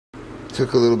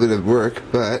Took a little bit of work,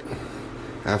 but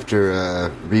after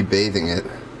rebathing it,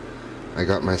 I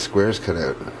got my squares cut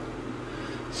out.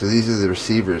 So these are the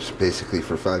receivers basically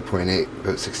for 5.8,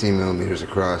 about 16 millimeters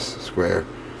across square,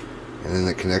 and then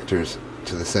the connectors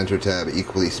to the center tab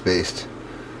equally spaced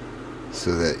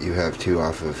so that you have two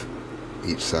off of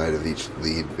each side of each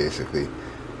lead basically.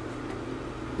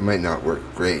 It might not work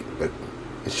great, but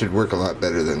it should work a lot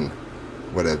better than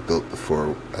what I've built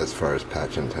before as far as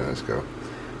patch antennas go.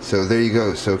 So there you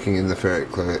go, soaking in the ferric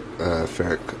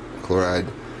chloride,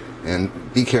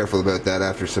 and be careful about that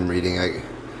after some reading. It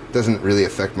doesn't really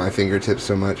affect my fingertips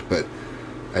so much, but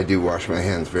I do wash my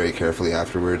hands very carefully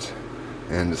afterwards,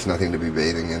 and it's nothing to be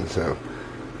bathing in. So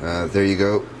there you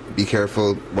go, be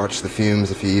careful, watch the fumes.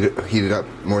 If you heat it up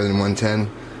more than 110,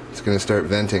 it's going to start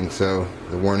venting, so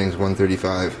the warning's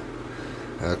 135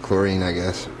 chlorine, I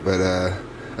guess. But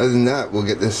other than that, we'll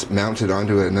get this mounted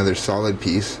onto another solid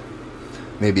piece,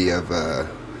 maybe of I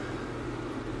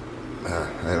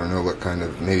don't know what kind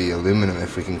of, maybe aluminum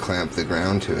if we can clamp the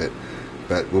ground to it,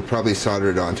 but we'll probably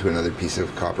solder it onto another piece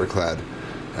of copper clad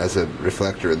as a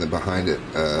reflector in the behind it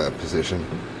position,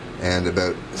 and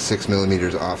about 6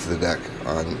 millimeters off the deck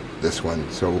on this one.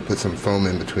 So we'll put some foam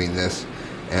in between this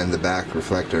and the back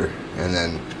reflector, and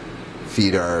then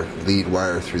feed our lead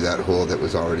wire through that hole that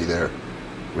was already there,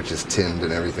 which is tinned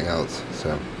and everything else.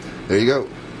 So there you go,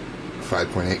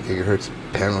 5.8 gigahertz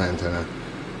panel antenna.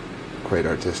 Quite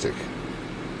artistic,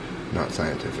 not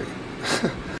scientific.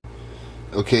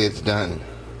 Okay, it's done,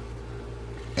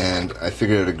 and I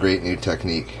figured out a great new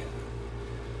technique.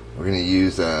 We're going to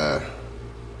use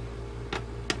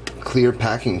clear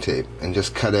packing tape and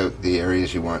just cut out the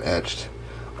areas you want etched.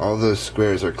 All those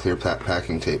squares are clear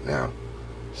packing tape now,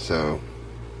 so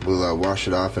we'll wash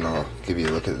it off and I'll give you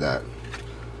a look at that.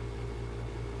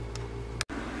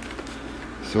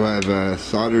 So I've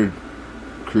soldered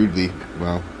crudely,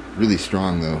 well, really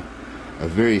strong though, a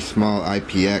very small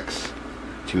IPX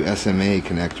to SMA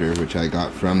connector, which I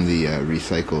got from the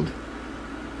recycled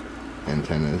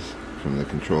antennas, from the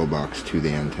control box to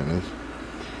the antennas.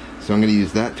 So I'm going to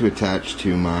use that to attach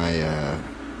to my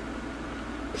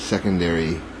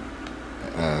secondary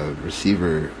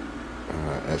receiver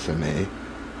SMA,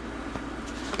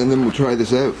 and then we'll try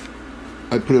this out.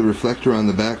 I put a reflector on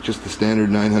the back, just the standard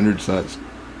 900 size,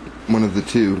 one of the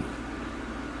two,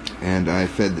 and I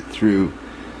fed it through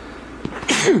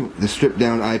the stripped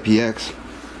down IPX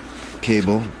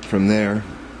cable from there,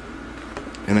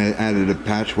 and I added a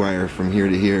patch wire from here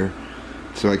to here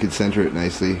so I could center it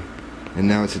nicely, and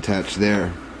now it's attached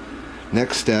there.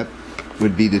 Next step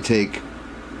would be to take,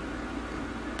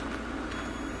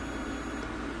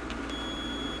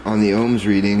 on the ohms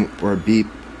reading or beep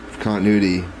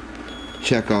continuity,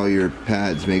 check all your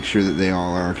pads, make sure that they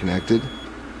all are connected,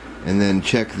 and then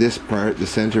check this part, the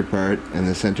center part, and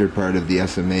the center part of the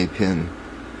SMA pin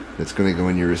that's going to go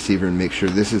in your receiver, and make sure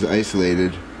this is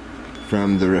isolated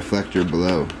from the reflector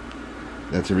below.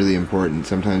 That's really important.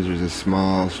 Sometimes there's a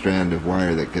small strand of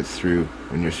wire that gets through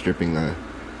when you're stripping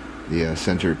the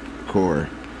center core,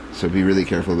 so be really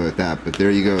careful about that. But there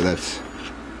you go, that's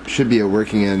should be a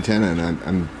working antenna,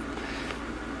 and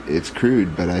it's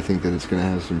crude, but I think that it's going to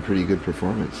have some pretty good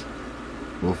performance.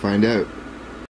 We'll find out.